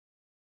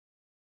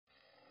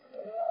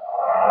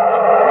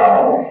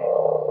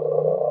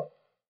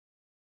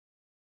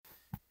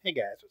Hey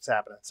guys, what's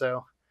happening?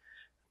 So,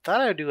 thought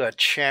I'd do a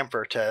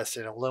chamfer test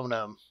in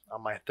aluminum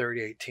on my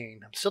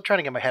 3018. I'm still trying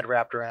to get my head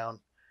wrapped around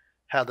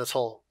how this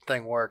whole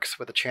thing works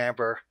with the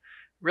chamfer.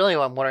 Really,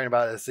 what I'm wondering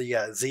about is the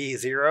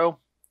Z0.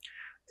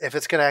 If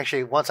it's going to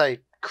actually, once I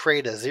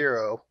create a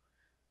zero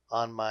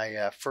on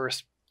my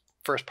first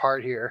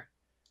part here,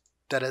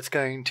 that it's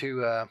going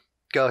to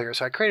go here.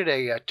 So I created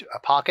a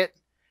pocket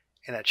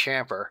and a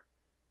chamfer,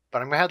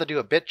 but I'm going to have to do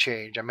a bit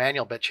change, a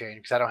manual bit change,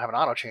 because I don't have an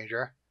auto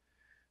changer.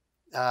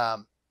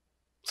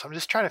 So I'm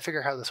just trying to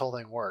figure out how this whole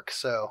thing works.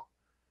 So,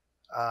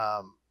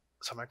 I'm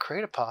going to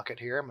create a pocket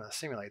here. I'm going to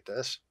simulate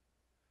this.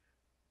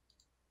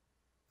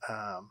 If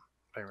I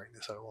bring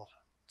this up, we'll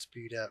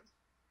speed up.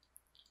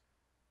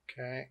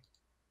 Okay.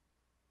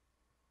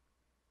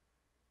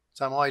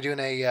 So I'm only doing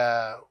a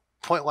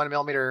 0.1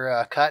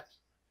 millimeter cut,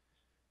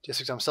 just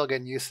because I'm still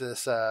getting used to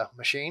this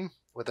machine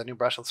with a new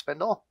brushless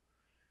spindle.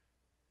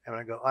 I'm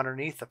going to go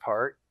underneath the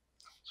part.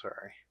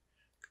 Sorry.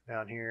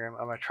 Down here.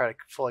 I'm going to try to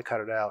fully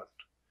cut it out.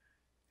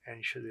 And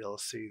you should be able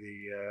to see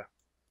the,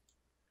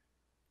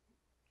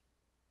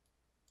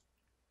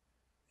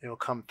 it'll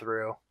come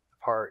through the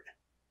part.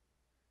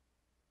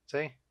 See?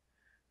 I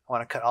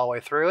want to cut all the way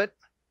through it.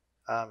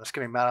 It's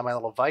going to be mounted on my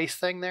little vise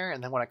thing there.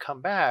 And then when I come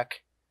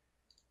back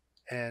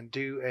and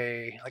do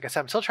like I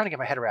said, I'm still trying to get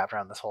my head wrapped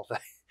around this whole thing.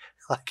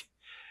 like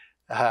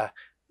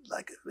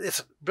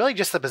it's really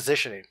just the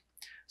positioning.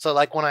 So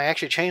like when I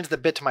actually change the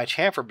bit to my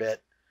chamfer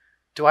bit,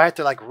 do I have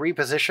to like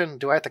reposition?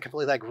 Do I have to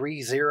completely like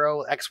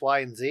re-zero X, Y,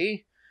 and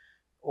Z?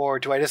 Or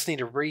do I just need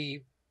to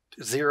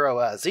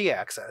re-zero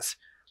Z-axis?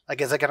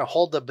 Like, is it going to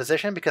hold the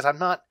position? Because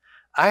I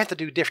have to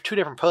do two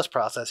different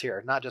post-process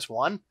here, not just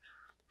one.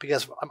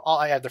 Because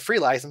I have the free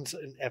license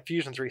in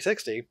Fusion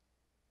 360.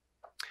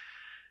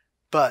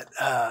 But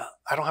I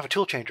don't have a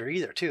tool changer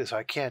either, too, so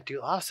I can't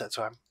do offset.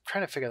 So I'm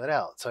trying to figure that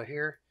out. So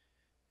here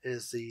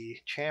is the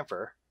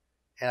chamfer.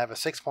 And I have a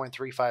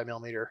 6.35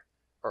 millimeter,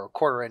 or a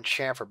 1/4 inch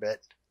chamfer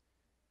bit.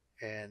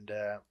 And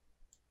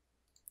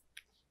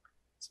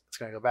it's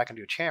going to go back and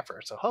do a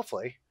chamfer. So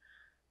hopefully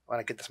I want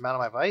to get this mounted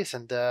on my vise,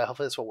 and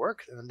hopefully this will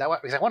work. And that way,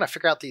 because I want to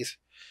figure out these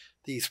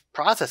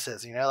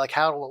processes, you know, like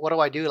what do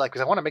I do? Like,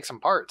 because I want to make some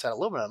parts out of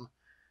aluminum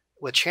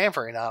with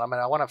chamfering on them,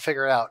 and I want to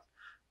figure out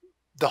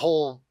the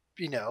whole,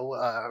 you know,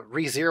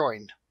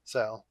 re-zeroing.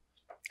 So,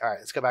 all right,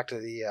 let's go back to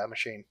the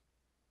machine.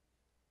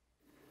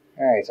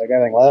 All right, so I got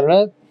everything loaded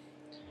up.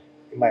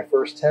 In my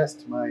first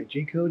test, my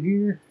G code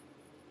here.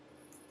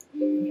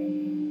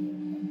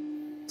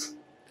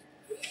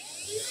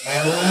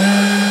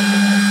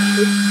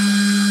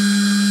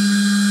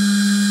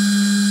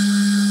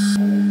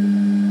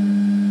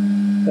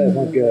 That's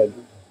not good.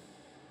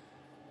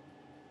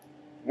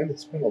 When did the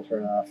spindle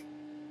turn off?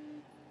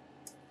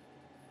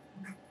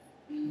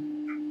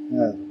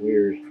 That's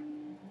weird.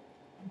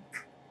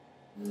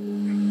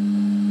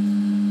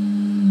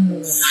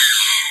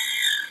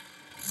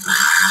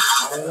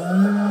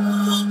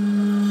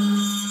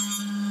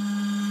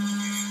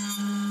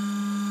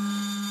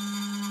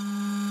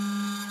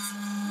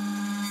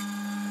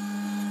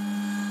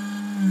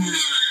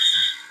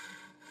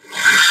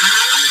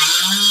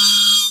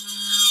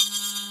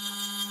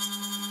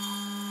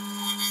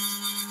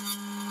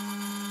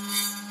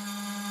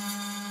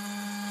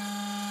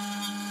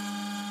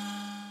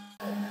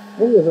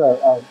 This is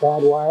a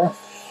bad wire.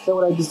 So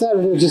what I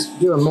decided to do is just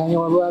do a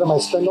manual override of my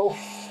spindle.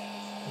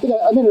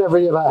 I made a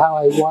video about how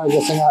I wired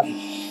this thing up.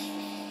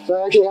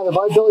 So I actually have the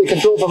ability to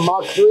control from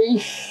Mach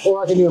 3,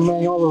 or I can do a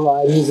manual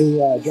override and use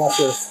the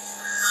adjuster.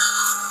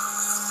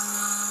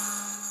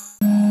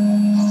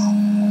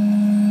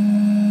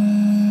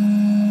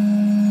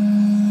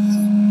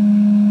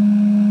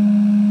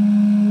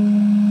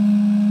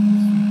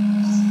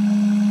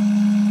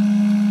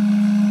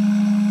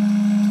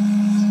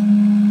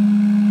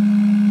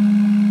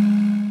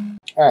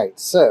 Alright,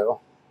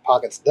 so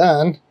pocket's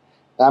done.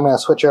 Now I'm going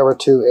to switch over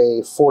to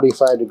a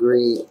 45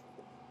 degree,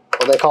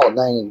 well they call it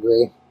 90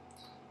 degree,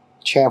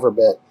 chamfer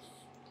bit.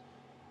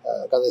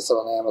 Got this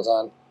on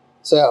Amazon.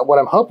 So what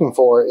I'm hoping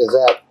for is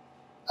that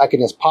I can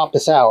just pop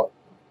this out,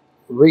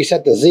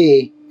 reset the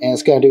Z, and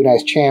it's going to do a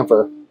nice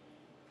chamfer.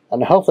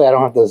 And hopefully I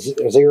don't have to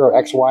zero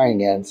X, Y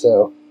again.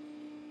 So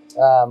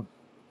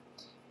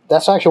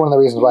that's actually one of the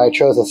reasons why I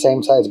chose the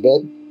same size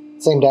bit,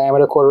 same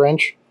diameter, 1/4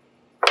 inch.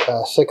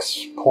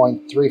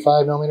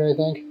 6.35 millimeter, I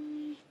think.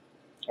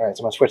 Alright,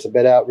 so I'm going to switch the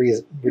bit out,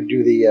 redo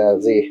the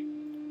Z.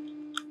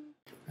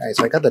 Alright,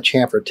 so I got the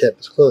chamfer tip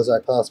as close as I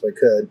possibly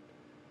could.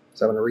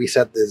 So I'm going to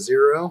reset the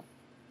 0.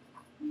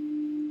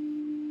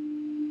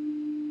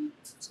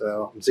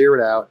 So I'm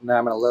zeroed out. Now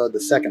I'm going to load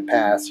the second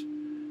pass,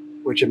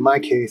 which in my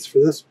case, for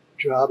this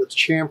job, it's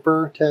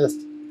chamfer test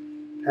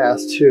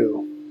pass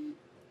 2.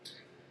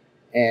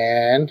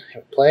 And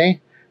hit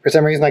play. For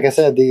some reason, like I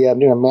said, I'm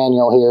doing a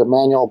manual here,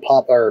 manual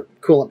pump or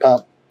coolant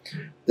pump.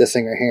 This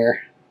thing right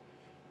here.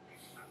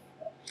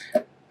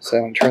 So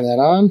I'm going to turn that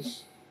on.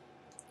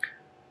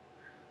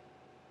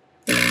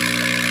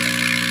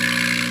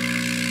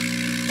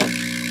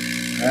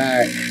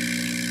 Alright.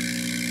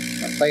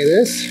 I'll play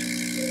this.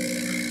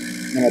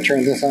 I'm gonna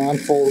turn this on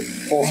full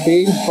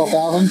speed,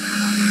 12,000. All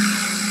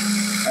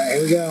right,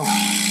 here we go. All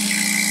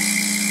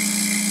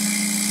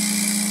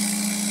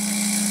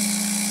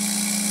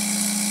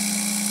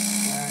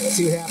right, let's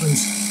see what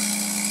happens.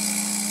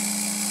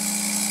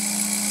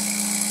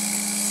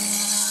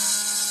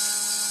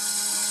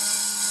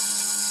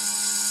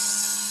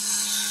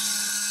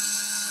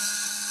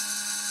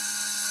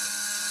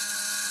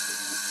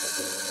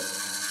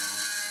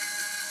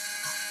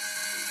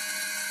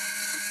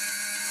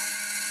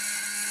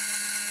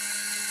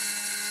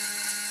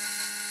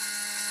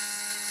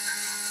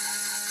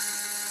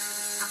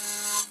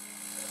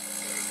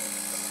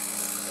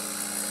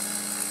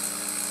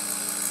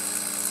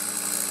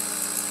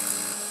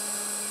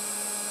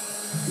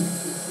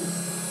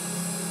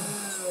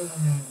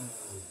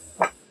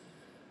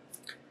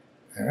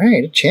 All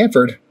right, it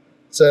chamfered.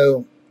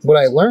 So what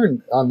I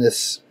learned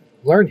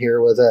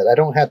here was that I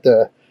don't have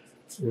to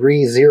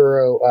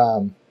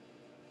rezero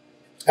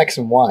X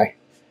and Y.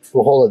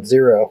 We'll hold at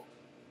 0.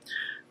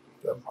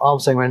 All I'm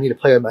saying, when I need to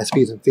play with my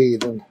speeds and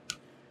feeds, and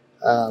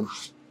yeah,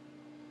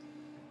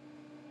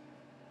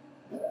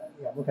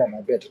 look at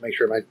my bit to make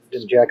sure I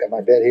didn't jack up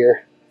my bit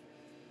here.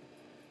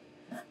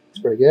 It's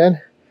pretty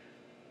good.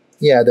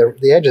 Yeah,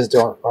 the edges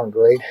aren't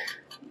great,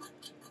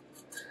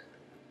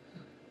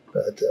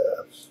 but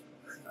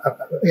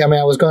yeah, I mean,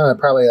 I was going at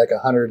probably like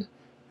 100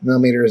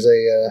 millimeters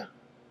a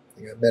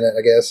minute,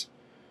 I guess.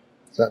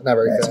 So not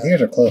very fast. So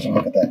here's a closer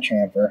look at that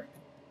chamfer.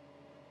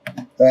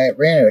 So I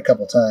ran it a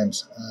couple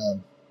times.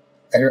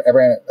 I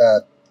ran it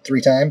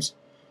 3 times.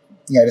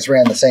 Yeah, I just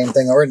ran the same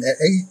thing over. And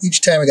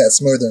each time it got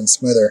smoother and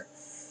smoother.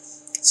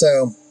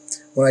 So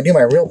when I do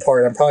my real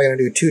part, I'm probably going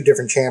to do 2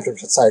 different chamfer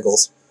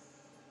cycles.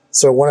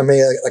 So one I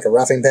made like a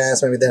roughing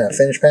pass, maybe then a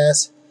finish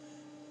pass.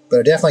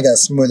 But it definitely got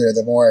smoother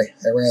the more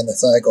I ran the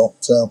cycle.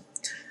 So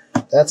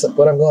that's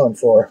what I'm going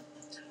for.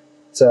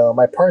 So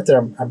my part that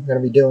I'm going to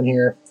be doing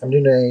here, I'm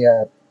doing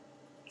a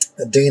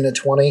Dana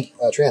 20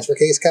 transfer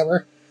case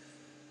cover.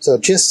 So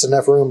just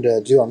enough room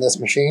to do on this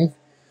machine.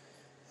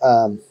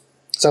 So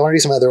I want to do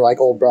some other like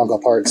old Bronco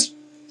parts.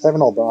 I have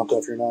an old Bronco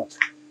if you're new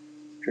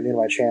to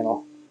my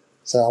channel.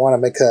 So I want to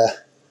make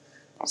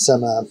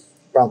some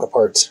Bronco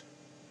parts.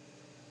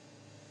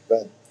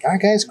 But all right,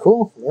 guys,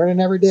 cool. Learning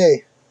every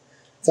day.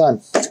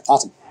 Fun.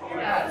 Awesome.